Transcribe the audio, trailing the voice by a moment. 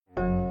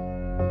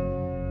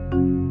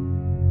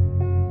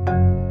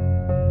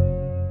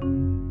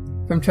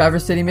From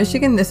Traverse City,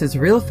 Michigan, this is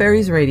Real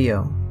Fairies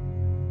Radio.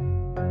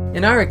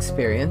 In our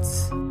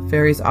experience,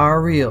 fairies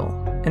are real,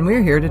 and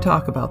we're here to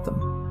talk about them.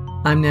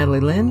 I'm Natalie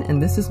Lynn,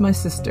 and this is my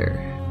sister.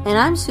 And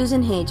I'm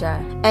Susan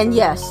Hajar. And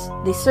yes,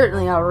 they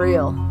certainly are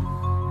real.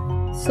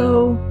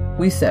 So,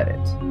 we said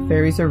it.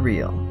 Fairies are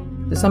real.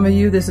 To some of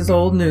you, this is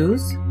old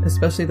news,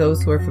 especially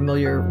those who are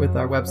familiar with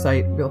our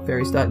website,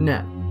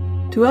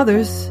 realfairies.net. To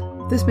others,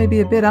 this may be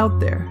a bit out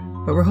there,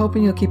 but we're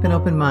hoping you'll keep an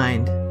open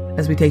mind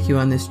as we take you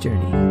on this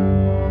journey.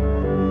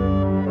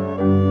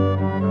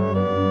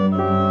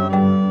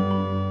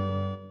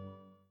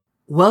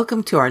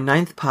 Welcome to our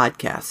 9th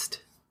podcast.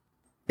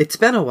 It's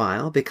been a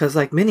while because,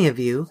 like many of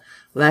you,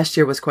 last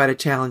year was quite a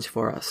challenge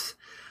for us.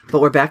 But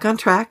we're back on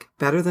track,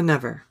 better than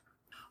ever.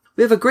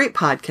 We have a great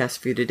podcast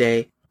for you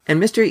today,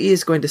 and Mr. E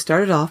is going to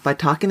start it off by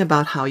talking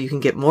about how you can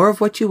get more of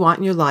what you want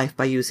in your life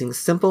by using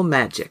simple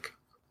magic.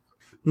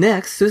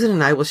 Next, Susan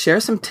and I will share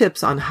some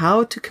tips on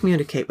how to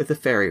communicate with the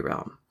fairy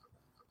realm.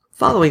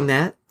 Following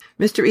that,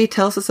 Mr. E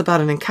tells us about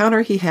an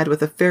encounter he had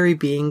with a fairy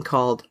being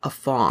called a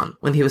fawn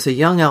when he was a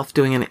young elf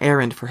doing an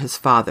errand for his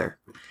father.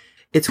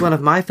 It's one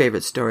of my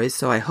favorite stories,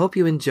 so I hope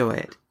you enjoy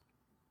it.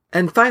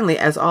 And finally,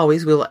 as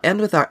always, we will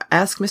end with our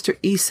Ask Mr.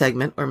 E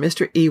segment, where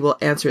Mr. E will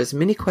answer as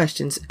many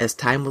questions as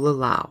time will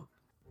allow.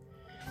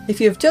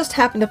 If you have just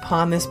happened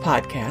upon this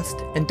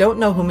podcast and don't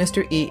know who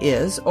Mr. E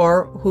is,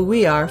 or who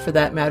we are for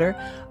that matter,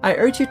 I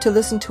urge you to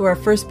listen to our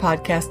first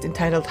podcast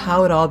entitled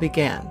How It All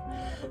Began.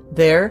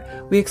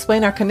 There, we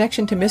explain our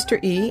connection to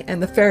Mr. E and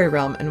the fairy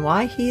realm and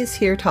why he is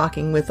here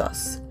talking with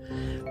us.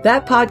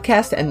 That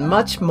podcast and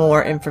much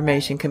more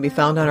information can be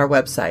found on our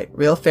website,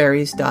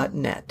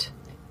 realfairies.net.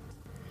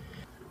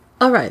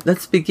 All right,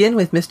 let's begin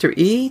with Mr.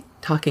 E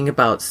talking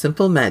about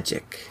simple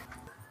magic.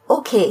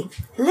 Okay,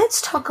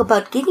 let's talk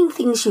about getting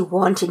things you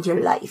want in your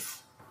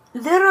life.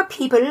 There are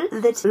people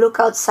that look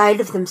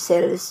outside of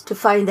themselves to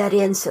find that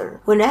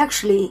answer, when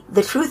actually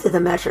the truth of the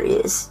matter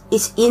is,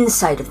 it's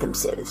inside of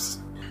themselves.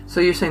 So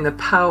you're saying the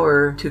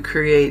power to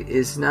create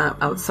is not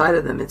outside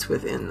of them, it's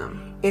within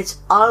them. It's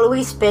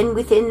always been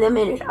within them,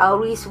 and it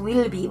always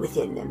will be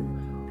within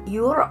them.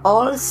 You're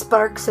all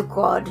sparks of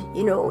God.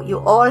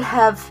 You all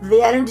have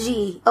the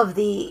energy of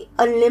the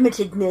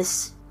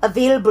unlimitedness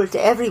available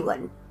to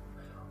everyone.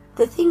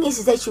 The thing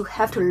is that you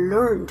have to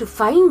learn to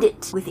find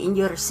it within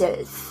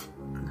yourself.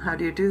 How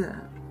do you do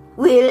that?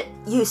 Well,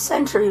 you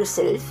center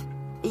yourself.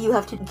 You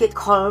have to get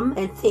calm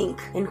and think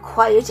and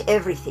quiet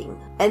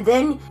everything. And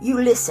then you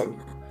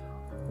listen.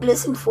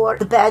 Listen for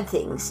the bad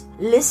things.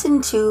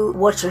 Listen to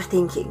what you're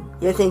thinking.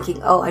 You're thinking,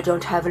 oh, I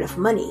don't have enough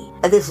money.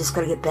 This is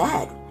going to get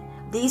bad.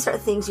 These are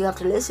things you have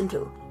to listen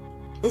to.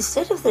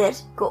 Instead of that,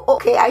 go,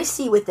 okay, I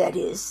see what that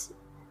is.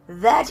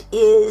 That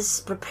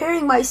is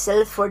preparing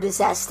myself for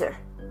disaster.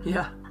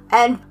 Yeah.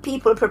 And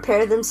people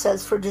prepare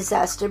themselves for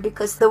disaster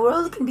because the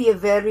world can be a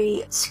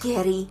very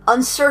scary,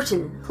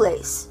 uncertain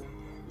place.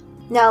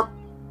 Now,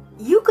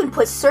 you can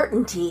put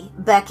certainty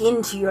back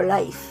into your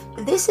life.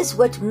 This is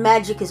what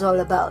magic is all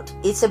about.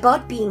 It's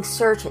about being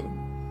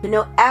certain. To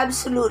know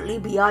absolutely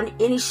beyond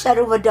any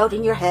shadow of a doubt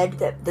in your head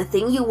that the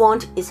thing you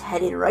want is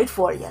headed right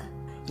for you.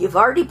 You've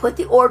already put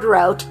the order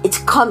out. It's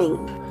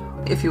coming.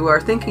 If you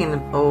are thinking,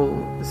 oh,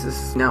 this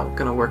is not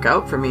going to work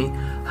out for me,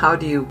 how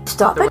do you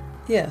stop it?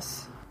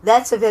 Yes.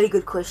 That's a very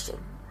good question.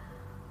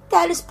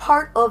 That is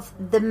part of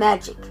the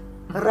magic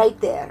right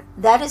there.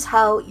 That is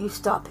how you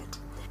stop it.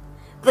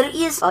 There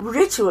is a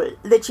ritual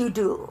that you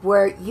do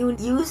where you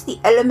use the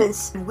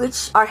elements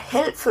which are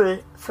helpful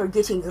for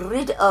getting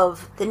rid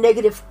of the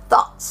negative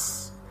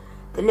thoughts,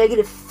 the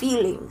negative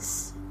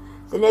feelings,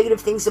 the negative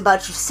things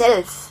about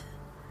yourself,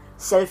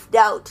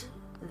 self-doubt,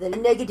 the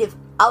negative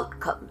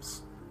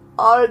outcomes,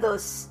 all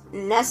those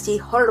nasty,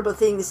 horrible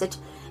things that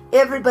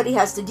everybody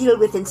has to deal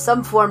with in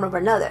some form or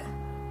another.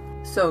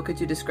 So, could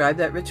you describe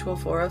that ritual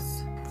for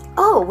us?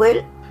 Oh,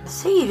 well,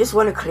 say you just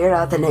want to clear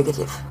out the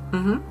negative.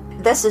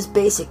 Mm-hmm. That's just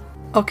basic.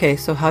 Okay,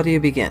 so how do you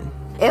begin?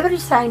 Every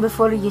time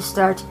before you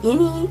start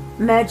any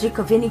magic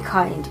of any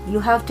kind, you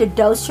have to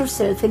douse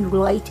yourself in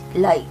white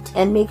light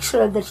and make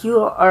sure that you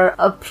are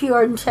of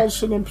pure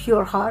intention and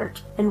pure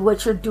heart in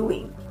what you're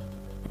doing.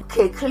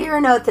 Okay,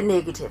 clearing out the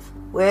negative.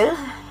 Well,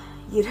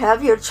 you'd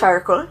have your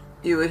charcoal.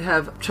 You would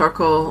have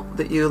charcoal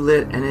that you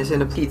lit and is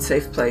in a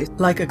heat-safe place,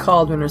 like a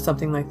cauldron or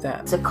something like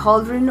that. It's a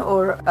cauldron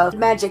or a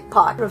magic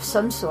pot of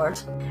some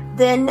sort.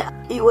 Then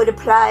you would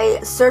apply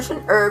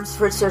certain herbs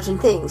for certain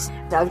things.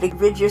 Now, to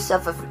rid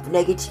yourself of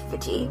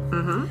negativity.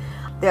 Mm-hmm.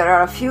 There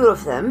are a few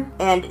of them.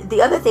 And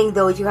the other thing,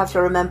 though, you have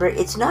to remember,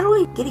 it's not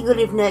only getting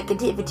rid of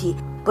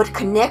negativity, but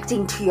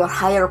connecting to your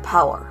higher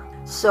power.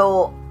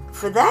 So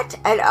for that,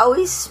 I'd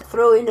always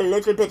throw in a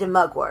little bit of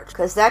mugwort,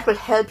 because that will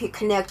help you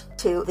connect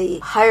to the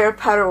higher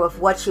power of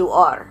what you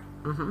are.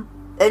 Mm-hmm.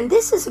 And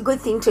this is a good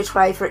thing to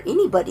try for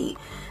anybody,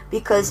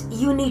 because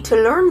you need to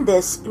learn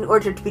this in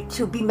order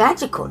to be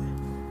magical.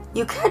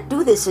 You can't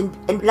do this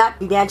and not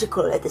be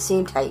magical at the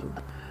same time.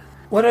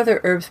 What other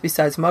herbs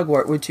besides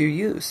mugwort would you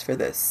use for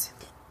this?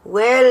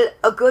 Well,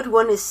 a good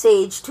one is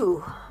sage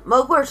too.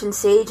 Mugwort and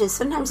sage is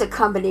sometimes a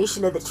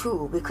combination of the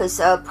two because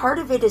part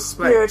of it is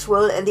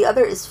spiritual and the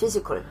other is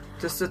physical.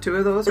 Just the two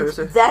of those, or is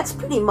it? That's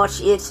pretty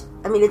much it.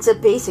 I mean, it's a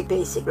basic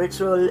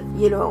ritual.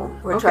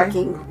 We're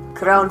talking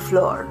ground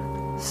floor.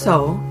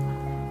 So,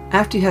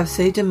 after you have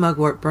sage and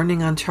mugwort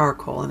burning on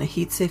charcoal in a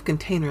heat-safe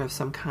container of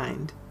some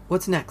kind,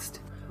 what's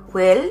next?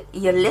 Well,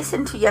 you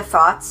listen to your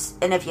thoughts,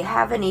 and if you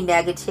have any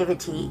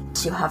negativity,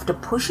 you have to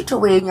push it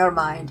away in your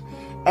mind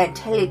and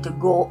tell it to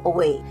go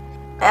away.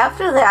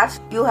 After that,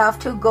 you have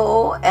to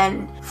go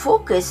and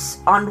focus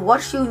on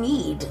what you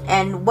need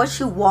and what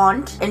you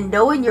want, and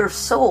know in your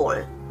soul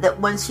that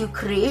once you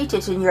create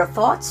it in your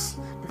thoughts,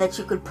 that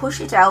you could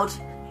push it out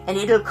and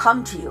it'll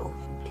come to you.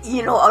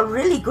 A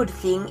really good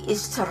thing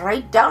is to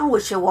write down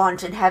what you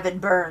want and have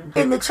it burned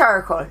in the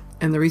charcoal.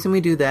 And the reason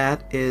we do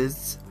that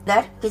is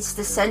that it's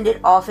to send it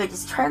off,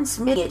 it's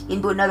transmit it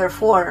into another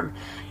form.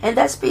 And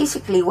that's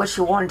basically what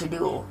you want to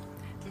do.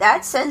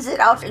 That sends it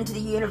out into the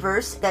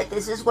universe that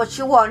this is what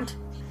you want.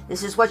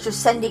 This is what you're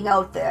sending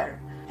out there.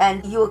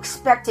 And you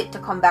expect it to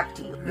come back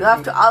to you. You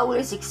have to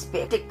always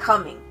expect it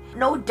coming.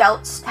 No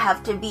doubts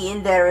have to be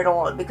in there at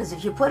all, because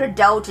if you put a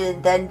doubt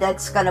in, then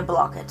that's going to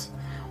block it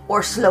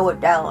or slow it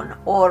down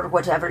or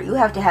whatever. You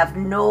have to have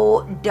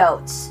no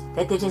doubts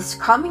that it is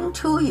coming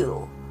to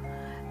you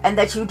and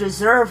that you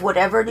deserve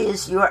whatever it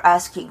is you're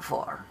asking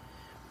for.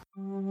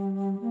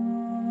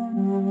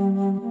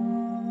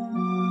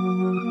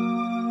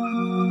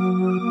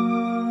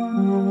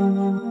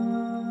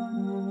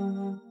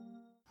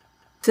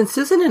 Since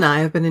Susan and I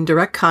have been in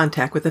direct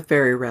contact with the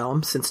fairy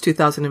realm since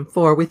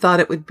 2004, we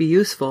thought it would be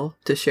useful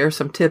to share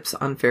some tips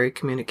on fairy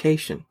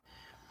communication.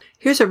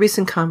 Here's a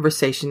recent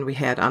conversation we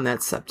had on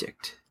that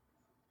subject.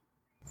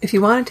 If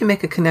you wanted to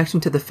make a connection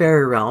to the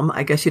fairy realm,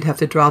 I guess you'd have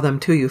to draw them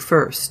to you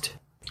first.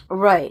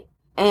 Right.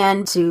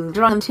 And to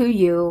draw them to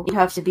you, you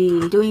have to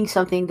be doing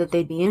something that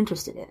they'd be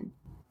interested in.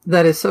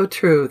 That is so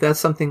true. That's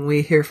something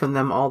we hear from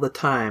them all the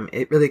time.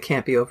 It really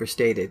can't be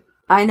overstated.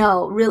 I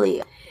know,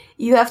 really.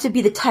 You have to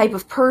be the type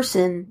of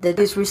person that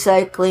is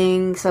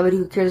recycling, somebody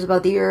who cares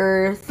about the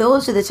earth.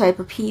 Those are the type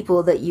of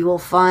people that you will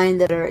find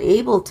that are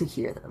able to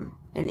hear them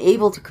and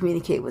able to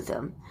communicate with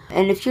them.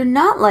 And if you're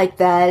not like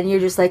that and you're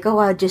just like, oh,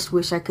 I just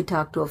wish I could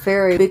talk to a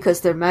fairy because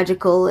they're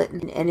magical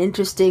and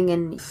interesting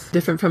and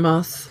different from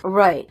us.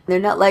 Right. They're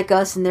not like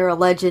us and they're a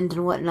legend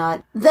and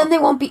whatnot. Then they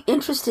won't be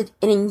interested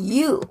in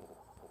you.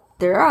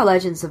 There are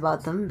legends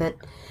about them, but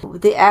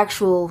the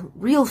actual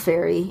real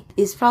fairy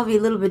is probably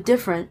a little bit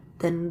different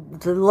than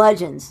the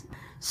legends.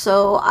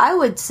 So I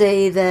would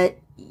say that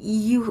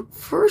you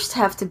first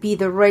have to be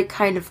the right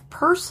kind of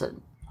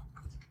person.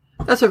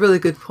 That's a really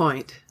good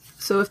point.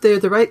 So if they're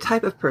the right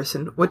type of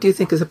person, what do you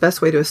think is the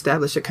best way to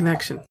establish a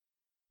connection?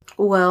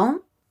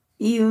 Well,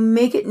 you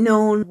make it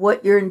known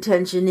what your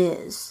intention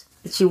is.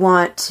 That you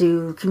want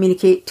to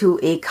communicate to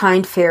a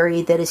kind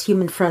fairy that is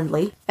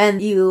human-friendly.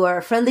 And you are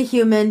a friendly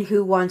human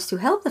who wants to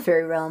help the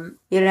fairy realm.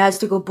 It has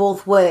to go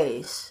both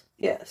ways.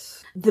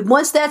 Yes.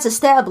 Once that's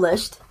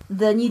established,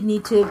 then you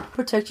need to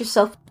protect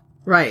yourself.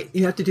 Right.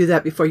 You have to do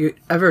that before you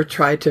ever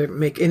try to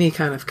make any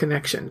kind of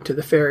connection to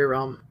the fairy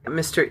realm.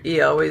 Mr.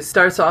 E always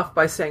starts off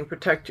by saying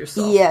protect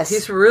yourself. Yes.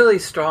 He's really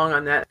strong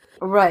on that.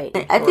 Right.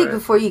 I think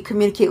before you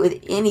communicate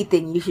with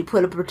anything, you should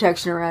put a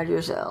protection around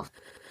yourself.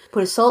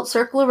 Put a salt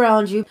circle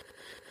around you,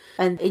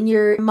 and in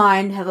your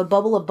mind have a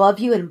bubble above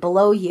you and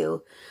below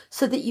you,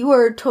 so that you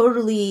are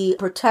totally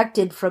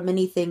protected from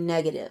anything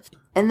negative.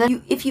 And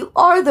then if you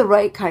are the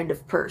right kind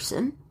of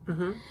person,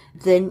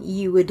 then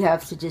you would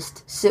have to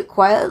just sit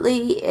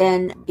quietly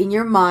and in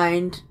your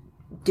mind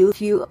do a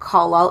few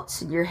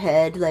call-outs in your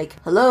head, like,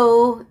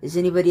 hello, is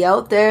anybody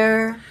out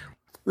there?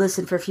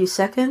 Listen for a few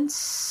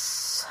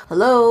seconds.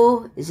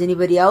 Hello, is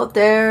anybody out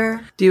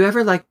there? Do you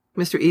ever, like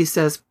Mr. E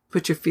says,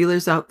 put your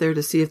feelers out there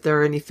to see if there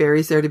are any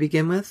fairies there to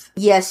begin with?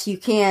 Yes, you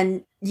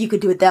can. You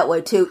could do it that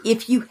way, too,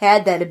 if you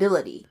had that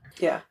ability.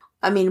 Yeah.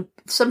 I mean,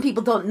 some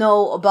people don't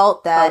know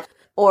about that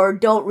or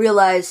don't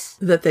realize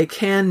that they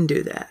can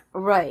do that.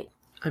 Right.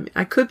 I mean,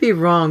 I could be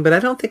wrong, but I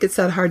don't think it's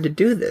that hard to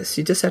do this.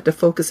 You just have to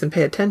focus and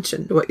pay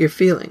attention to what you're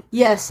feeling.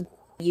 Yes.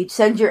 You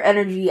send your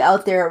energy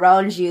out there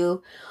around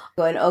you,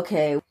 going,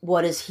 okay,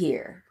 what is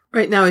here?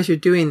 Right now, as you're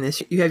doing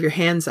this, you have your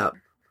hands out.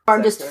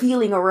 I'm just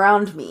feeling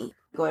around me,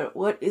 going,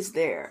 what is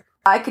there?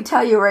 I can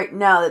tell you right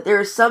now that there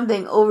is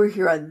something over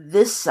here on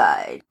this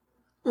side.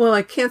 Well,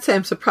 I can't say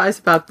I'm surprised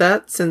about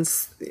that,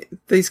 since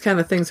these kind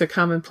of things are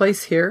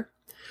commonplace here.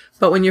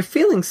 But when you're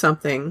feeling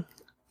something,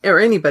 or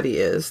anybody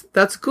is,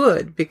 that's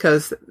good,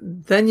 because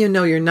then you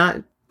know you're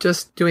not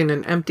just doing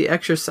an empty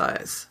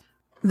exercise.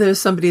 There's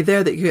somebody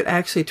there that you could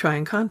actually try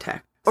and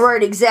contact.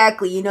 Right,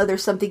 exactly. You know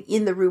there's something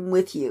in the room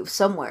with you,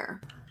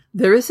 somewhere.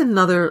 There is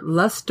another,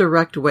 less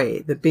direct way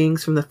that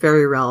beings from the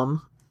fairy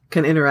realm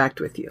can interact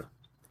with you.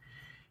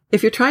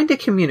 If you're trying to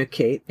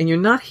communicate and you're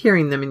not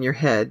hearing them in your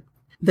head,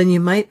 then you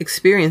might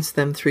experience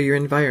them through your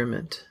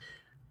environment.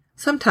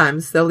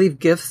 Sometimes they'll leave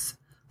gifts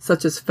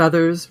such as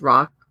feathers,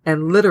 rock,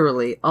 and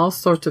literally all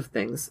sorts of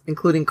things,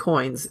 including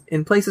coins,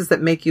 in places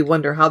that make you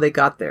wonder how they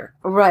got there.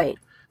 Right.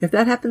 If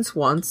that happens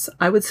once,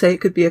 I would say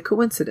it could be a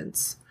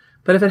coincidence.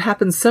 But if it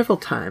happens several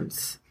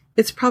times,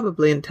 it's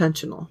probably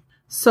intentional.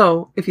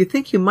 So, if you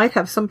think you might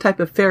have some type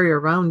of fairy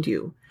around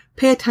you,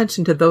 pay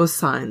attention to those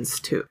signs,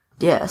 too.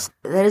 Yes,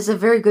 that is a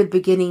very good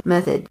beginning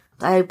method.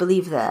 I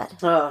believe that.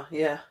 Oh,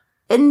 yeah.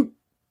 And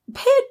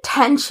pay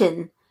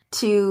attention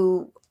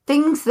to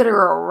things that are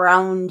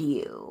around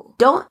you.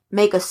 Don't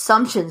make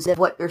assumptions that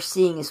what you're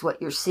seeing is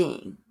what you're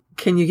seeing.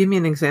 Can you give me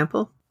an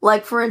example?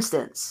 Like, for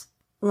instance,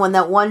 when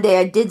that one day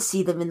I did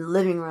see them in the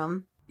living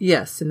room.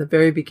 Yes, in the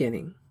very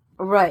beginning.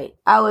 Right.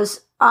 I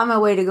was on my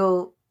way to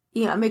go,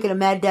 making a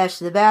mad dash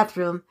to the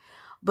bathroom.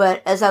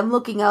 But as I'm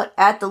looking out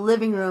at the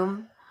living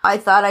room, I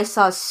thought I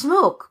saw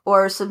smoke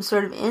or some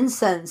sort of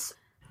incense.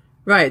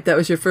 Right, that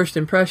was your first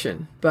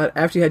impression. But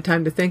after you had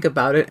time to think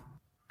about it,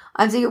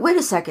 I'm thinking, wait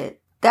a second.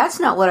 That's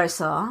not what I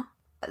saw.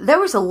 There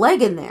was a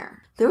leg in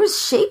there. There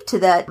was shape to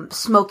that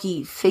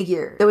smoky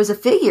figure. There was a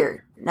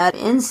figure, not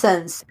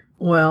incense.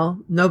 well,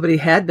 nobody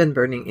had been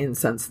burning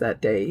incense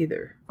that day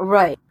either.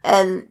 Right.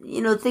 And,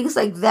 things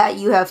like that,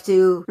 you have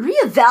to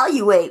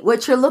reevaluate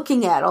what you're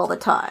looking at all the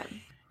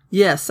time.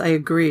 Yes, I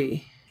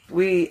agree.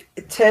 We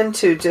tend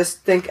to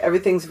just think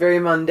everything's very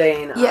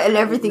mundane. Yeah, and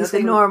everything's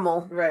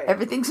normal. Right.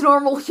 Everything's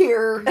normal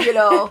here,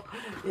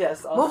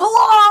 Yes. Move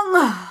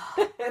along!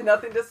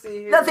 Nothing to see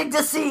here. Nothing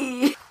to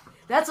see.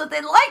 That's what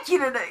they'd like you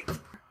to think.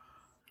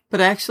 But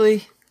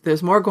actually,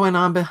 there's more going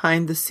on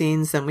behind the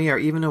scenes than we are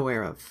even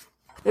aware of.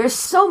 There's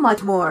so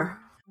much more.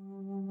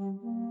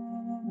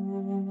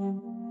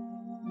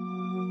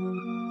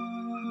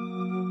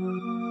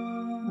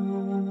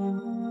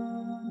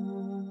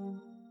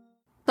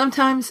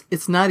 Sometimes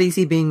it's not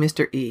easy being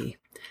Mr. E.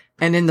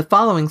 And in the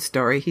following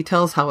story, he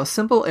tells how a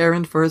simple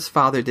errand for his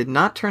father did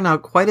not turn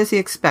out quite as he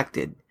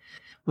expected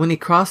when he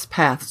crossed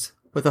paths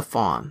with a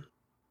fawn.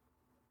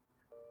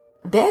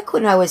 Back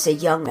when I was a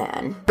young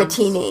man, a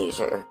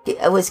teenager,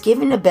 I was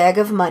given a bag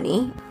of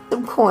money,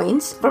 some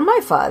coins from my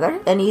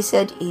father, and he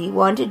said he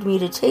wanted me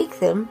to take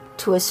them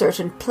to a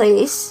certain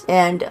place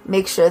and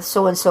make sure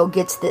so-and-so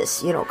gets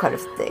this, kind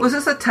of thing. Was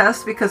this a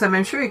test? Because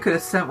I'm sure he could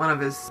have sent one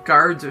of his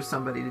guards or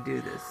somebody to do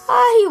this.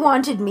 He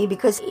wanted me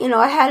because,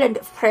 I had a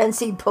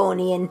prancing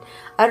pony and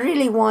I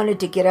really wanted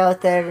to get out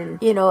there and,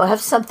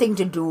 have something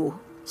to do.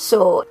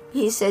 So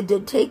he said to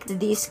take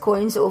these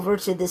coins over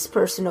to this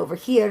person over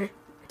here.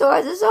 So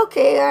I says,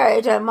 okay, all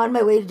right, I'm on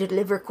my way to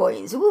deliver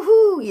coins.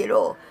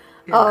 Woohoo,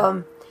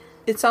 Yeah.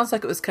 It sounds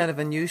like it was kind of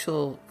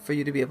unusual for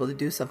you to be able to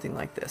do something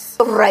like this.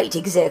 Right,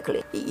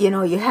 exactly.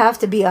 You have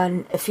to be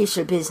on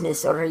official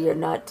business or you're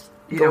not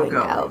going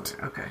out.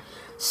 Okay.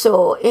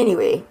 So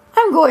anyway,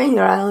 I'm going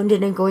around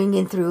and I'm going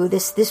in through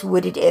this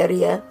wooded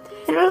area.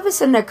 And all of a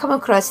sudden I come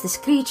across this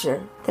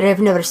creature that I've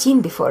never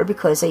seen before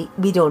because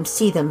we don't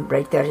see them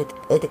right there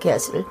at the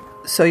castle.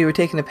 So you were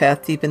taking a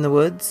path deep in the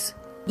woods?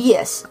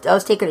 Yes, I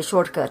was taking a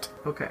shortcut.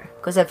 Okay.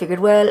 Because I figured,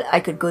 well, I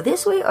could go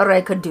this way or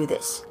I could do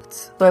this.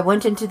 So I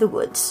went into the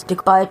woods to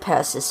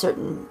bypass a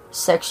certain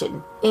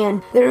section.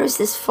 And there is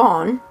this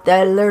fawn that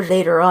I learned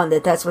later on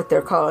that's what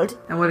they're called.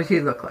 And what did he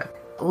look like?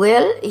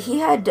 Well, he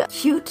had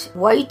cute,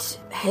 white,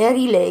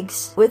 hairy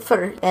legs with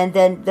fur, and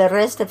then the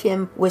rest of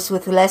him was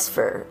with less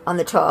fur on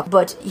the top.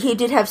 But he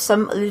did have a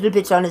little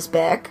bit on his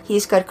back.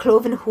 He's got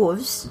cloven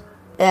hooves.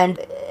 And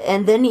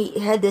then he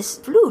had this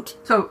flute.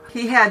 So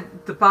he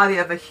had the body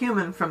of a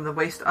human from the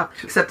waist up,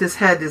 except his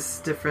head is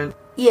different.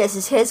 Yes,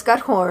 his head's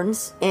got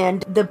horns,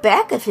 and the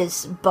back of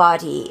his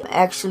body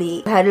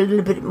actually had a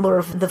little bit more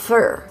of the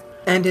fur.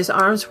 And his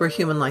arms were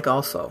human-like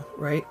also,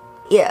 right?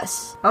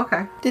 Yes.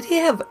 Okay. Did he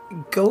have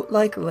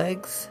goat-like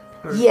legs?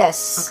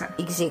 Yes, okay.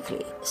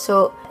 Exactly.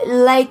 So,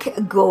 like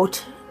a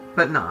goat.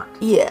 But not.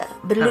 Yeah,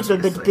 but a little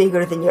bit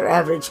bigger than your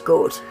average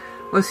goat.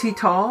 Was he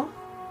tall?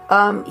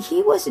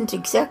 He wasn't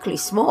exactly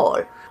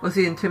small. Was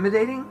he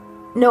intimidating?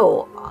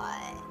 No,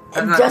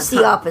 just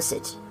the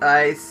opposite.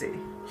 I see.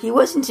 He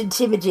wasn't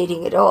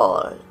intimidating at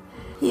all.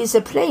 He's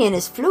playing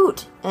his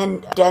flute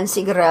and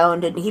dancing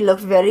around, and he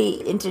looked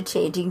very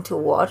entertaining to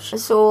watch.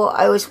 So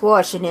I was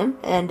watching him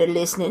and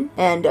listening,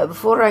 and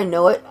before I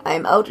know it,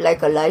 I'm out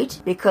like a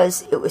light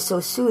because it was so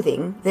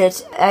soothing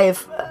that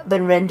I've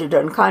been rendered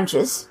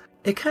unconscious.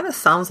 It kind of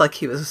sounds like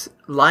he was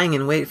lying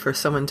in wait for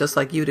someone just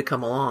like you to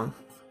come along.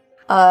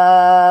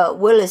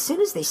 Well, as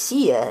soon as they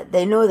see you,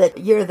 they know that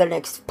you're the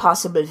next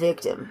possible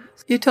victim.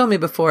 You told me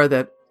before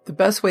that the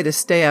best way to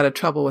stay out of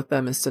trouble with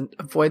them is to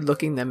avoid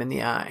looking them in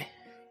the eye.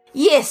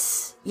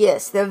 Yes,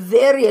 they're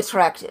very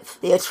attractive.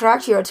 They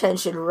attract your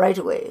attention right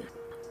away.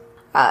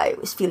 I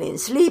was feeling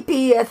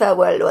sleepy. I thought,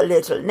 well, a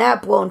little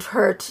nap won't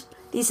hurt.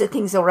 These are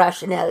things of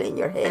rationale in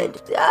your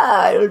head.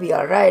 It'll be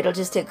all right. I'll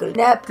just take a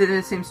nap. Did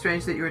it seem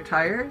strange that you were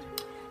tired?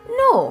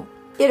 No,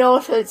 it all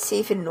felt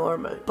safe and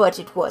normal, but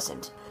it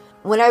wasn't.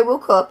 When I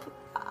woke up,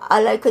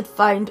 all I could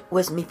find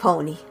was me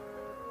pony.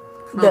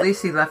 Well, at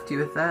least he left you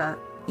with that.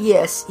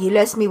 Yes, he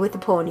left me with the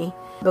pony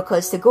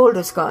because the gold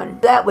was gone.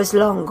 That was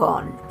long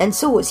gone, and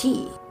so was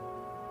he.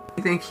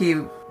 You think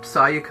he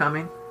saw you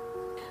coming?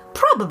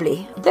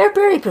 Probably. They're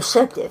very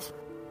perceptive.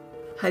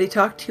 Had he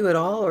talked to you at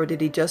all, or did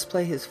he just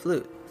play his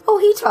flute? Oh,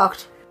 he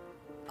talked.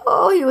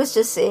 Oh, he was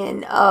just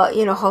saying,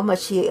 how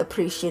much he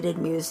appreciated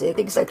music,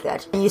 things like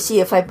that. And you see,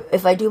 if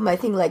I do my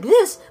thing like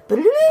this,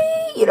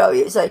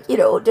 it's like,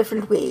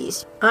 different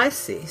ways. I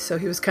see. So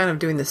he was kind of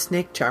doing the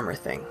snake charmer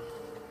thing.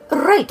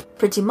 Right,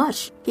 pretty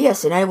much.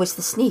 Yes, and I was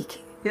the sneak.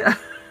 Yeah,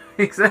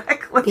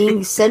 exactly.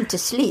 Being sent to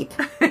sleep.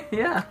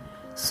 Yeah.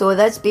 So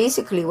that's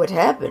basically what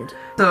happened.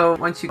 So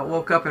once you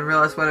woke up and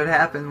realized what had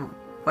happened,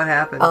 what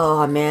happened?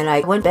 Oh, man,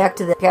 I went back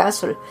to the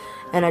castle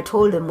and I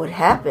told him what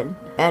happened.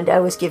 And I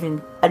was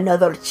given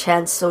another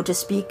chance, so to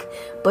speak.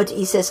 But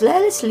he says,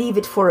 let's leave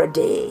it for a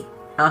day.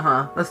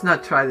 Let's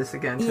not try this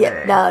again today.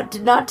 Yeah, no,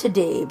 not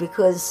today,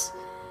 because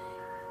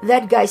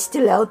that guy's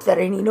still out there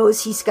and he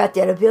knows he's got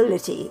that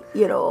ability,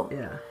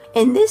 Yeah.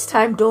 And this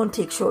time, don't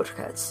take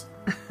shortcuts.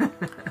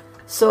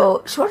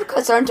 So,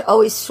 shortcuts aren't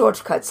always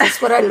shortcuts.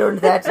 That's what I learned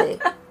that day.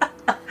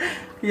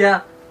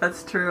 Yeah,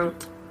 that's true.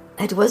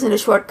 It wasn't a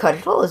shortcut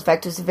at all. In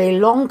fact, it was a very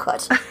long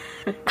cut.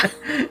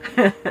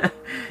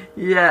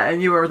 Yeah,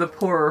 and you were the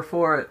poorer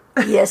for it.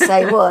 Yes,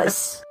 I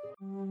was.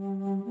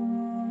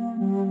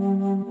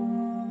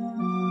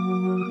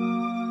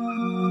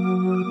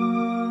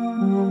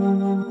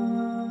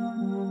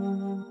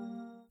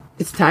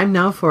 It's time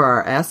now for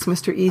our Ask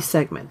Mr. E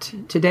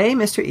segment. Today,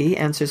 Mr. E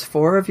answers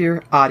 4 of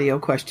your audio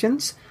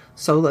questions,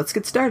 so let's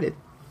get started.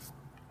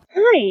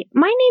 Hi,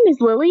 my name is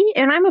Lily,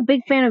 and I'm a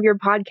big fan of your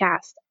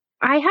podcast.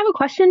 I have a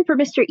question for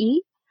Mr.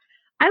 E.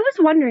 I was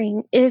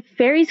wondering if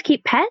fairies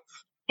keep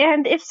pets,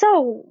 and if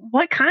so,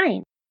 what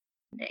kind?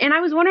 And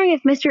I was wondering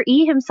if Mr.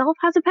 E himself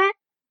has a pet.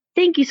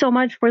 Thank you so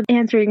much for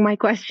answering my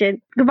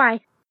question. Goodbye.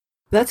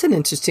 That's an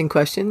interesting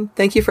question.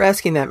 Thank you for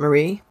asking that,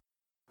 Marie.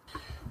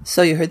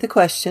 So you heard the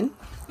question.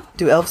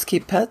 Do elves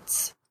keep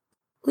pets?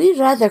 We'd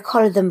rather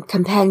call them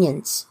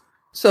companions.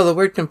 So the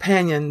word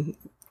companion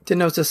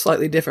denotes a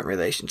slightly different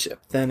relationship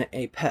than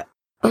a pet.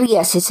 Oh,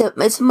 yes, it's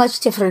a much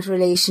different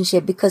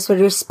relationship because we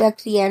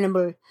respect the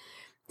animal.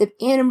 The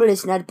animal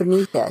is not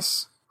beneath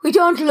us. We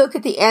don't look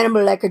at the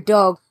animal like a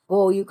dog.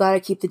 Oh, you gotta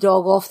keep the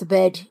dog off the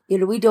bed.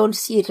 We don't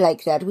see it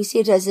like that. We see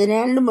it as an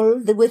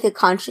animal with a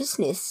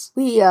consciousness.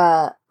 We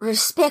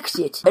respect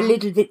it a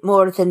little bit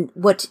more than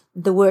what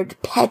the word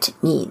pet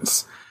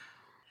means.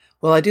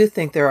 Well, I do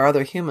think there are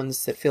other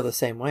humans that feel the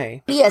same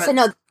way. Yes, I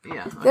know.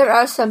 Yeah. There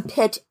are some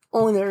pet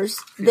owners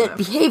that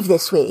behave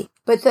this way.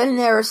 But then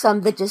there are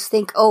some that just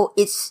think, oh,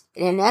 it's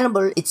an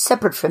animal, it's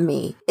separate from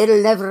me.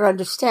 It'll never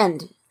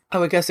understand. I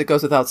would guess it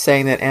goes without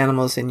saying that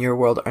animals in your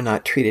world are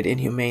not treated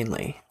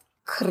inhumanely.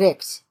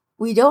 Correct.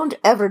 We don't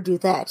ever do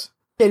that.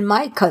 In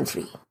my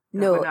country.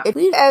 No. If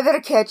we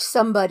ever catch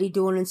somebody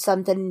doing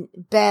something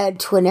bad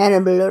to an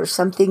animal or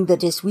something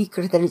that is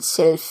weaker than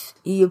itself,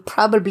 you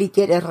probably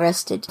get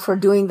arrested for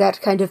doing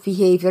that kind of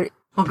behavior.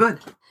 Oh, good.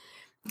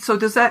 So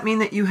does that mean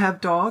that you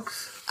have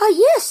dogs?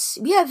 Yes.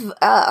 We have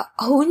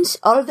hounds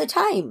all the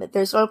time.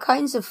 There's all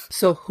kinds of...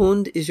 So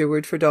hund is your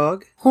word for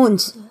dog?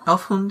 Hounds.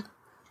 Elfhund?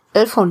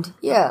 Elfhund,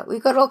 yeah. We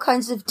got all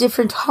kinds of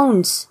different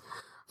hounds.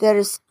 There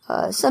is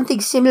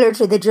something similar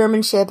to the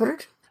German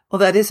Shepherd. Well,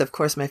 that is, of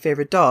course, my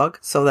favorite dog,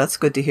 so that's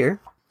good to hear.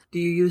 Do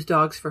you use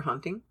dogs for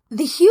hunting?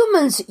 The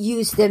humans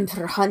use them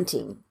for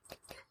hunting.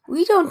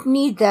 We don't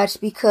need that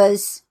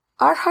because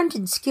our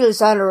hunting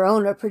skills on our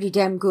own are pretty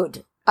damn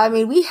good. I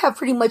mean, we have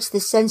pretty much the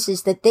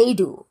senses that they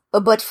do.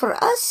 But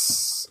for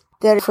us,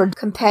 they're for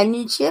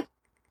companionship.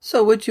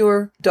 So would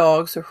your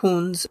dogs or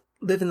hounds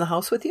live in the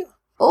house with you?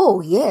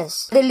 Oh,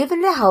 yes. They live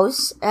in the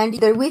house and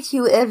they're with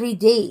you every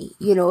day,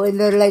 and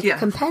they're like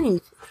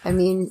companions. I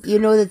mean, you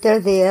know that they're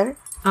there.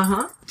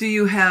 Uh-huh. Do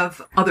you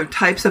have other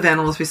types of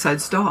animals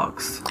besides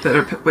dogs that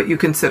are what you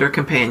consider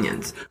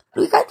companions?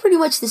 We got pretty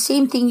much the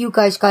same thing you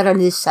guys got on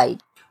this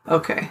site.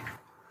 Okay.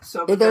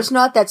 So there's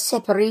not that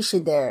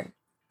separation there.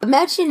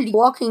 Imagine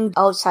walking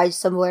outside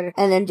somewhere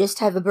and then just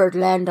have a bird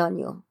land on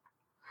you.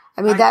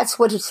 I mean, that's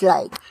what it's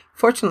like.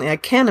 Fortunately, I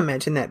can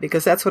imagine that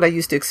because that's what I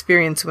used to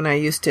experience when I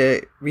used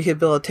to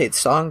rehabilitate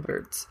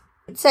songbirds.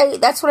 So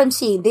that's what I'm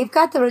saying. They've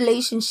got the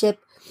relationship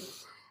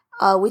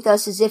with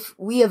us as if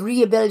we have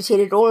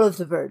rehabilitated all of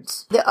the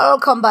birds. They all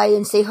come by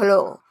and say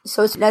hello.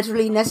 So it's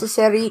naturally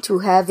necessary to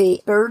have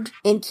a bird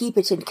and keep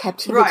it in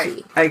captivity.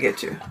 Right, I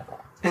get you.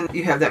 And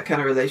you have that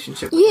kind of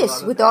relationship with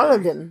yes, with all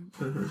of them.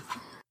 Mm-hmm.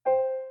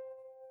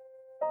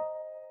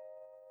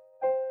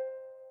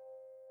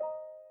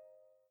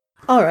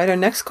 All right, our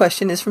next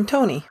question is from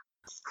Tony.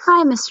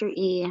 Hi, Mr.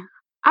 E.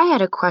 I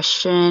had a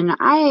question.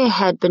 I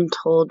had been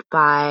told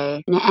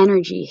by an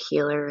energy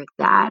healer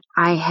that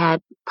I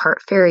had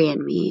part fairy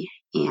in me.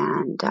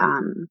 And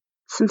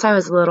since I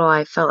was little,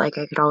 I felt like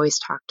I could always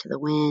talk to the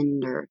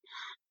wind or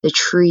the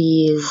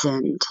trees.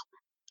 And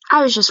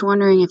I was just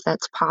wondering if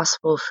that's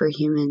possible for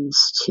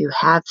humans to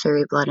have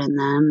fairy blood in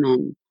them.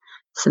 And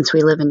since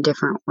we live in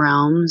different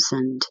realms,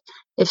 and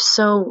if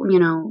so,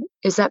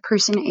 is that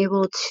person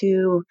able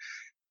to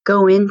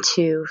go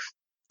into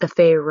the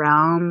Fae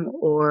realm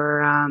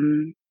or,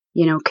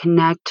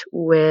 connect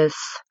with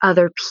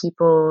other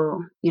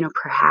people,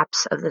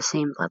 perhaps of the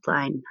same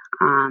bloodline?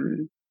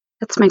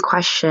 That's my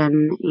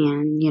question.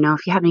 And,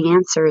 if you have any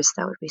answers,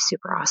 that would be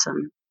super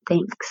awesome.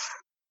 Thanks.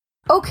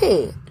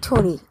 Okay,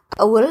 Tony.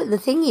 Well, the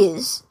thing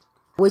is,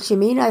 what you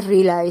may not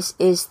realize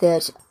is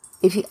that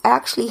if you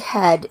actually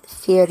had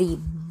fairy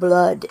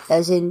blood,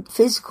 as in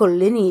physical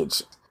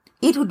lineage,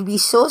 it would be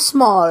so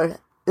small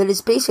that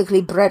it's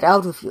basically bred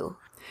out of you.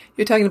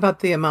 You're talking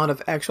about the amount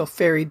of actual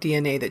fairy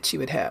DNA that she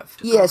would have.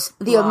 Yes,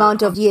 the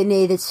amount of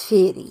DNA that's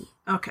fairy.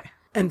 Okay.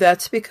 And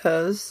that's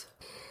because?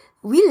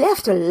 We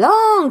left a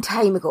long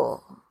time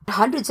ago.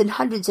 Hundreds and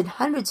hundreds and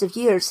hundreds of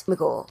years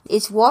ago.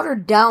 It's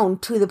watered down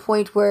to the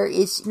point where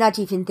it's not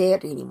even there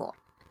anymore.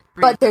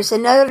 But there's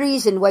another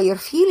reason why you're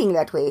feeling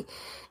that way.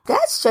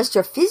 That's just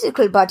your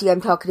physical body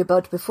I'm talking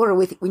about before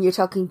when you're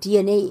talking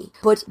DNA.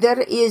 But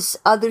there is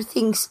other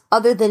things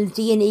other than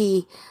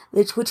DNA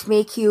that would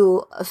make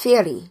you a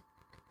fairy.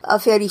 A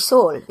fairy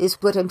soul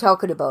is what I'm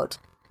talking about.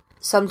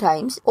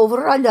 Sometimes,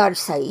 over on our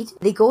side,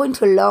 they go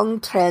into a long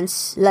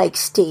trance-like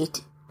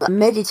state, a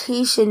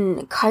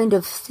meditation kind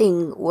of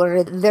thing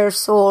where their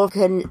soul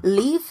can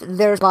leave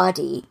their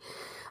body,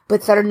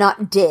 but they're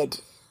not dead.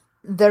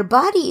 Their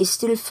body is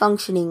still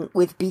functioning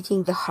with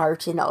beating the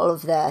heart and all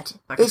of that.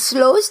 It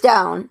slows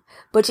down,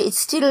 but it's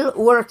still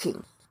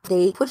working.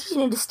 They put it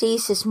into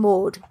stasis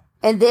mode,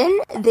 and then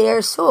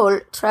their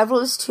soul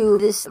travels to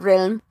this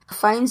realm,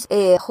 finds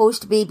a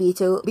host baby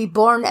to be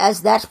born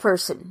as that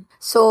person.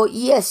 So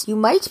yes, you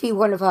might be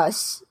one of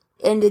us,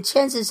 and the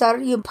chances are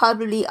you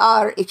probably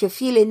are if you're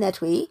feeling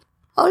that way.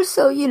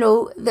 Also,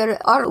 there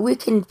are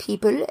Wiccan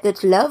people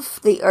that love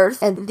the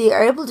earth, and they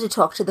are able to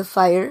talk to the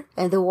fire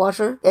and the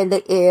water and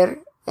the air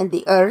and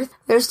the earth.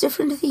 There's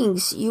different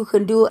things you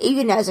can do.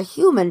 Even as a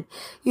human,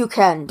 you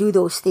can do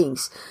those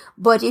things.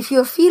 But if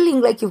you're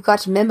feeling like you've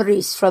got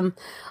memories from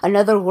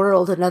another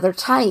world, another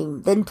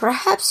time, then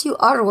perhaps you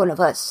are one of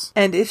us.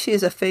 And if she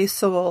is a fae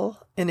soul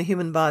in a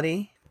human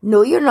body?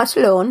 No, you're not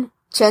alone.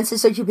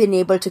 Chances of you being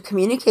able to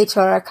communicate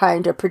to our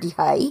kind are pretty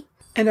high.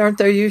 And aren't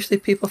there usually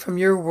people from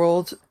your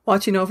world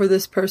watching over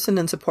this person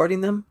and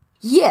supporting them?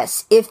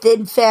 Yes, if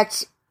in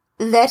fact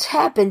that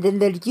happened,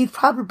 then you'd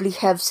probably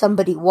have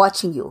somebody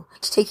watching you,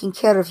 taking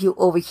care of you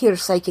over here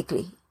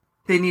psychically.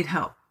 They need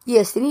help.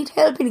 Yes, they need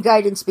help and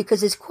guidance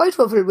because it's quite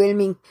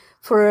overwhelming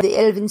for the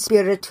elven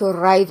spirit to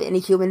arrive in a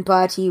human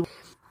body.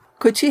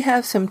 Could she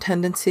have some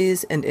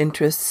tendencies and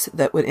interests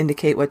that would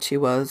indicate what she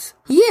was?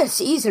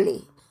 Yes,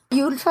 easily.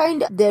 You'll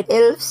find that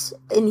elves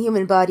in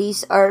human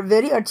bodies are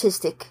very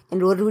artistic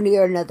in one way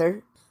or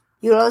another.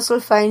 You'll also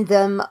find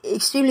them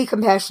extremely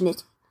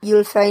compassionate.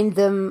 You'll find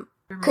them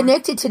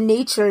connected to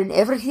nature and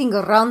everything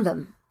around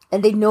them,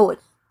 and they know it.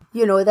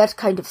 That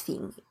kind of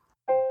thing.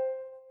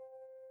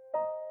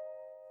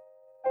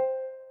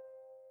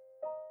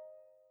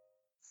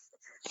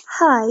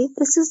 Hi,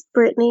 this is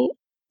Brittany.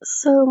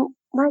 So,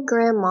 my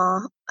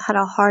grandma had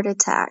a heart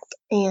attack,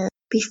 and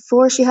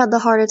before she had the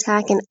heart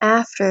attack and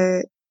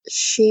after,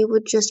 she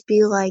would just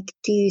be like,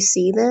 "Do you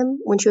see them?"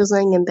 When she was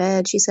laying in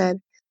bed, she said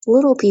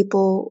little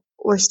people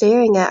were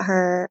staring at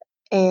her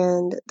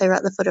and they were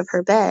at the foot of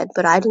her bed,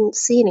 but I didn't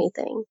see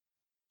anything.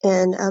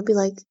 And I'd be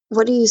like,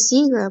 "What do you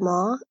see,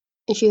 Grandma?"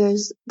 And she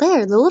goes,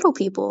 "There, the little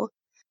people."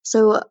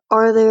 So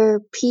are there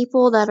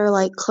people that are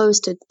like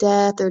close to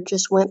death or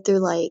just went through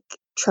like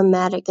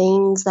traumatic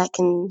things that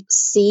can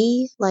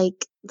see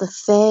like the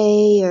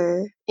fae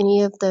or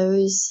any of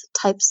those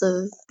types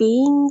of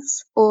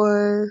beings?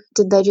 Or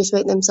did they just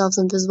make themselves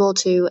invisible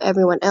to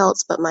everyone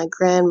else but my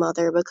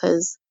grandmother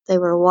because they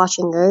were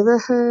watching over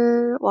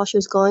her while she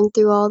was going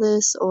through all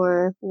this,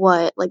 or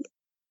what? Like,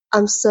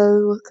 I'm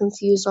so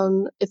confused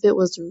on if it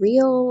was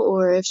real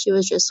or if she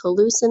was just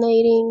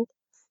hallucinating.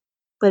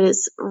 But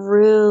it's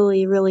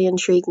really, really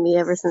intrigued me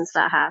ever since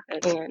that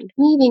happened. And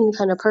me being the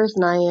kind of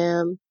person I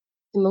am,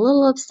 I'm a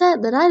little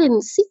upset that I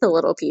didn't see the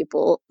little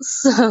people.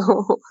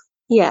 So,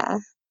 yeah.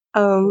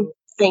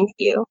 Thank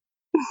you.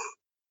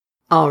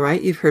 All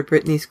right, you've heard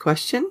Brittany's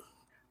question.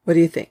 What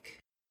do you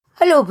think?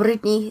 Hello,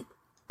 Brittany.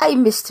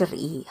 I'm Mr.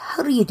 E.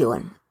 How are you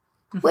doing?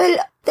 Well,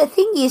 the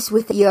thing is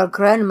with your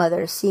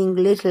grandmother seeing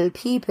little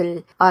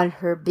people on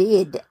her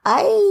bed,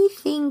 I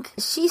think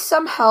she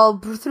somehow,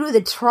 through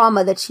the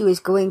trauma that she was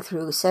going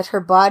through, set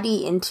her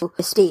body into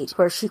a state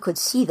where she could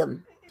see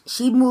them.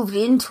 She moved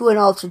into an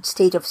altered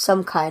state of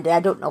some kind. I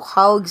don't know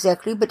how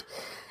exactly, but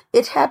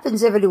it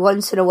happens every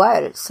once in a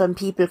while. Some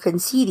people can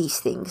see these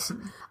things.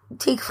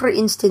 Take, for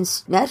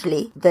instance,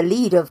 Natalie, the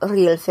lead of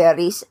Real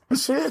Fairies.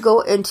 She'll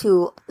go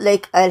into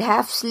like a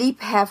half-sleep,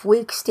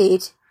 half-wake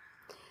state,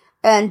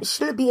 and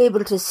she'll be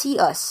able to see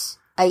us.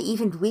 I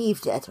even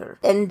waved at her.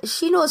 And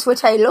she knows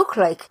what I look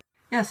like.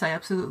 Yes, I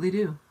absolutely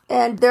do.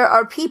 And there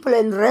are people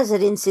in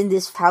residence in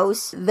this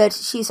house that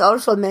she's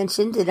also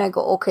mentioned. And I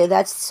go, okay,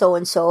 that's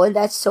so-and-so, and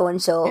that's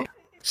so-and-so.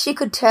 She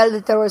could tell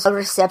that there was a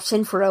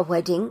reception for a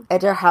wedding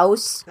at her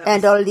house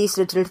and all these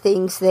little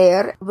things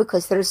there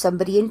because there's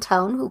somebody in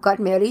town who got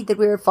married that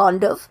we were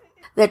fond of.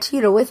 That,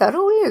 we thought,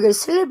 oh, we're going to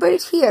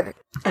celebrate here.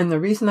 And the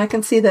reason I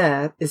can see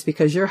that is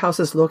because your house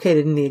is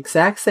located in the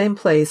exact same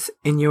place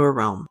in your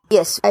realm.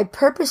 Yes, I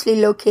purposely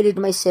located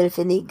myself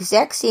in the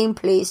exact same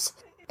place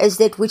as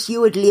that which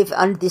you would live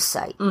on this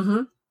side.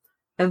 Mm-hmm.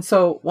 And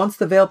so once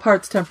the veil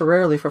parts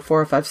temporarily for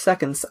 4 or 5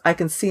 seconds, I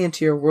can see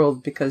into your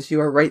world because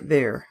you are right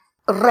there.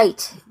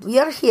 Right. We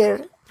are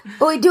here.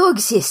 But we do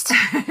exist.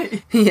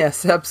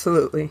 Yes,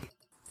 absolutely.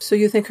 So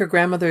you think her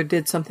grandmother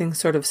did something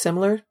sort of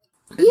similar?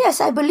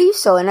 Yes, I believe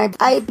so. And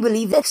I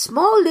believe that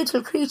small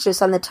little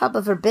creatures on the top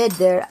of her bed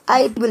there,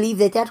 I believe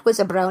that was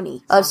a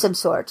brownie of some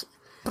sort.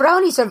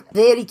 Brownies are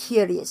very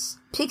curious.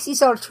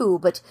 Pixies are too,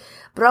 but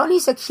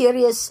brownies are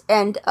curious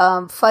and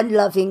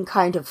fun-loving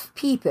kind of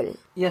people.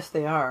 Yes,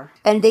 they are.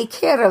 And they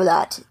care a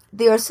lot.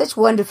 They are such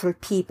wonderful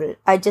people.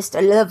 I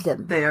love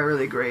them. They are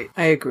really great.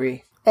 I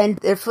agree. And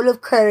they're full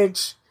of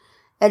courage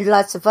and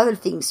lots of other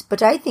things.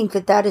 But I think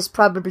that is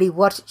probably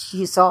what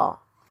she saw.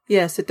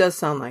 Yes, it does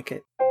sound like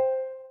it.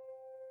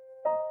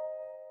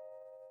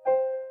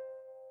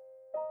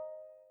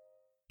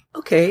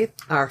 Okay,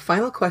 our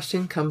final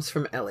question comes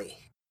from Ellie.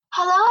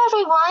 Hello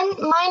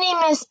everyone, my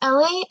name is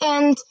Ellie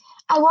and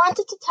I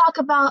wanted to talk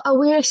about a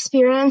weird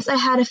experience I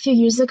had a few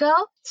years ago.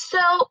 So,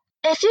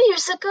 a few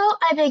years ago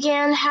I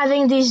began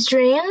having these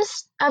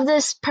dreams of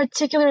this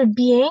particular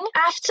being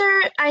after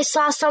I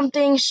saw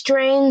something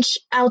strange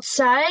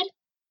outside.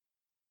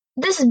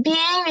 This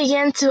being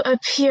began to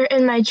appear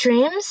in my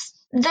dreams.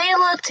 They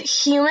looked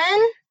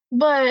human,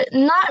 but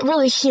not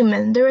really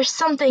human. There was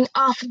something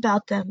off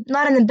about them,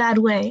 not in a bad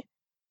way.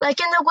 Like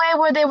in the way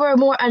where they were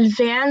more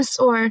advanced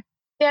or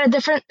they had a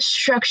different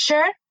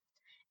structure.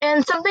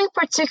 And something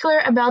particular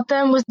about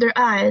them was their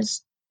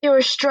eyes. They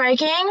were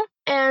striking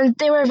and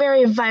they were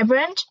very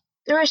vibrant.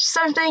 There was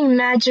something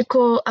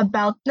magical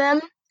about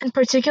them in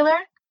particular.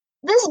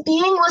 This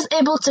being was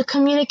able to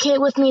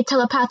communicate with me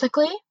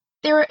telepathically.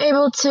 They were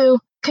able to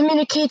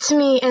communicate to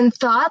me in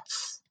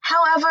thoughts.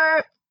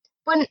 However,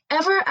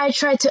 whenever I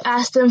tried to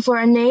ask them for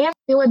a name,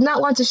 they would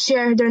not want to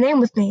share their name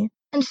with me.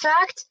 In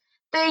fact,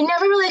 they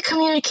never really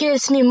communicated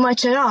to me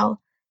much at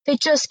all. They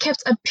just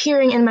kept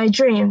appearing in my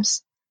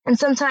dreams, and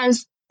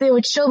sometimes they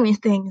would show me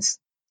things.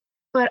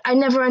 But I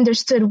never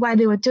understood why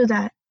they would do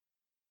that.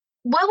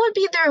 What would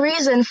be their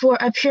reason for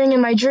appearing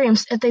in my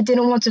dreams if they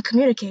didn't want to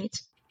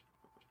communicate?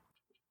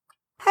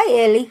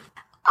 Hi, Ellie.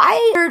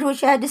 I heard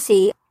what you had to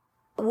say.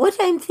 What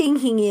I'm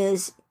thinking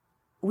is,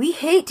 we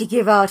hate to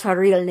give out our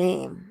real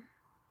name.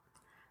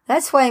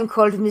 That's why I'm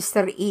called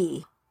Mr.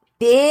 E.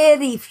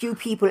 Very few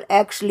people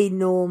actually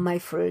know my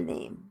full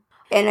name.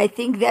 And I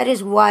think that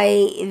is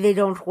why they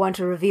don't want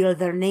to reveal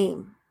their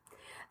name.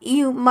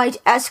 You might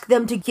ask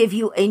them to give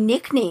you a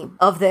nickname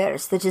of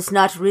theirs that is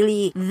not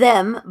really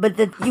them, but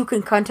that you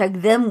can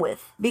contact them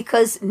with.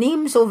 Because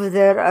names over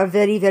there are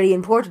very, very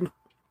important.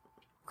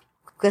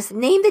 Because the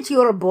name that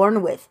you are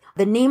born with,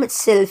 the name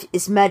itself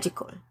is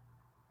magical.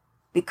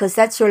 Because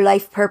that's your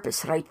life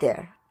purpose right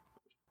there.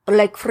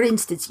 Like, for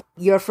instance,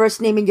 your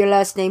first name and your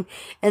last name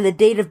and the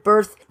date of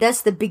birth,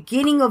 that's the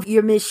beginning of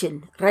your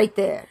mission right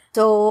there.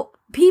 So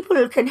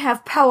people can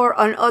have power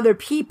on other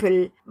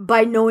people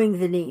by knowing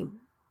the name.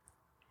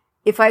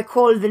 If I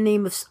call the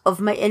name of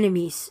my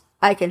enemies,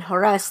 I can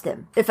harass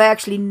them. If I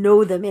actually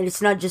know them and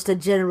it's not just a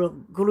general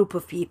group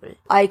of people,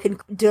 I can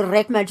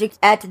direct magic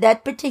at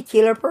that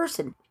particular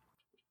person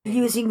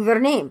using their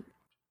name.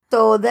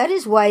 So that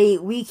is why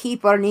we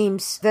keep our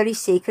names very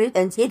sacred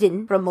and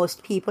hidden from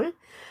most people.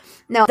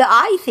 Now, the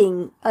eye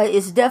thing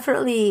is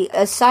definitely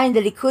a sign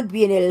that it could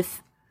be an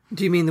elf.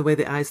 Do you mean the way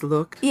the eyes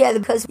look? Yeah,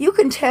 because you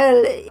can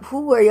tell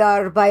who we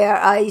are by our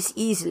eyes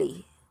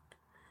easily.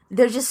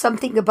 There's just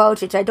something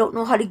about it. I don't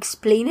know how to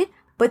explain it,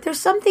 but there's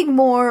something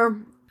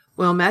more...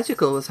 Well,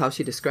 magical is how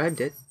she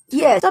described it.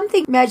 Yeah,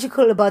 something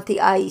magical about the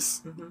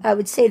eyes. Mm-hmm. I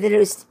would say that it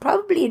was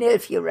probably an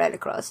elf you ran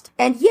across.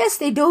 And yes,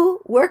 they do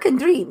work in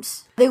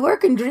dreams. They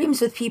work in dreams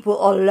with people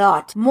a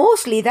lot.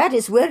 Mostly that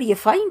is where you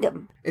find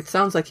them. It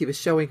sounds like he was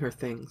showing her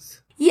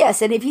things.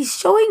 Yes, and if he's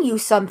showing you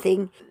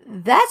something,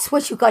 that's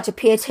what you got to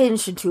pay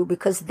attention to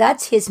because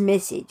that's his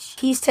message.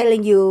 He's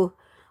telling you,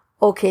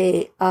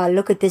 okay,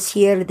 look at this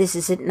here, this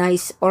isn't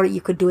nice, or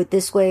you could do it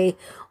this way,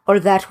 or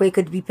that way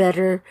could be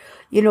better,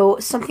 you know,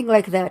 something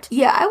like that.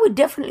 Yeah, I would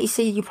definitely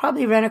say you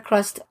probably ran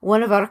across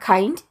one of our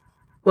kind.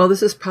 Well,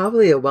 this is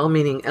probably a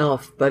well-meaning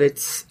elf, but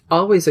it's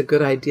always a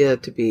good idea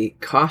to be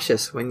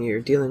cautious when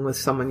you're dealing with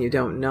someone you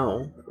don't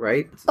know,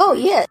 right? Oh,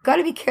 yeah,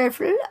 gotta be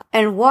careful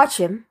and watch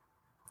him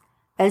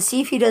and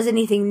see if he does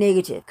anything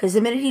negative. Because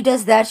the minute he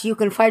does that, you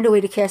can find a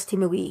way to cast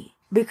him away.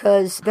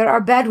 Because there are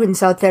bad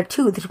ones out there,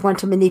 too, that want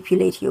to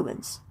manipulate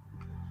humans.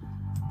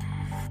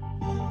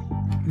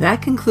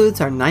 That concludes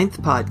our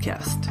 9th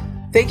podcast.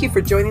 Thank you for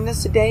joining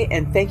us today,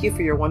 and thank you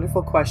for your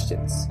wonderful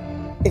questions.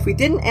 If we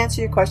didn't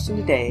answer your question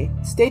today,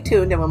 stay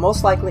tuned and we'll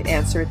most likely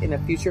answer it in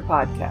a future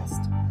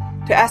podcast.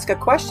 To ask a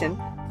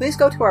question, please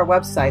go to our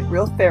website,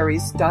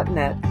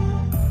 realfairies.net,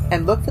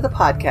 and look for the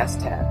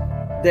podcast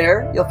tab.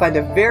 There, you'll find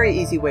a very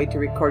easy way to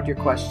record your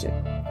question.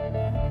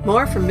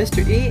 More from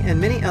Mr. E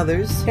and many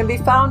others can be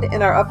found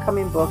in our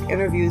upcoming book,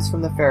 Interviews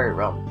from the Fairy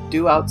Realm,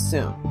 due out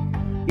soon.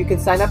 You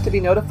can sign up to be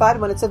notified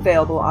when it's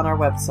available on our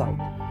website.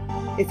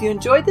 If you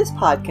enjoyed this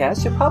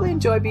podcast, you'll probably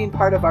enjoy being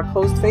part of our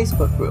closed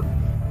Facebook group.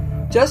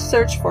 Just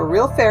search for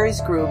Real Fairies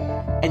Group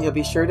and you'll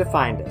be sure to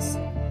find us.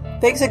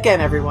 Thanks again,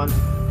 everyone.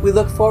 We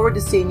look forward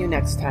to seeing you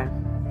next time.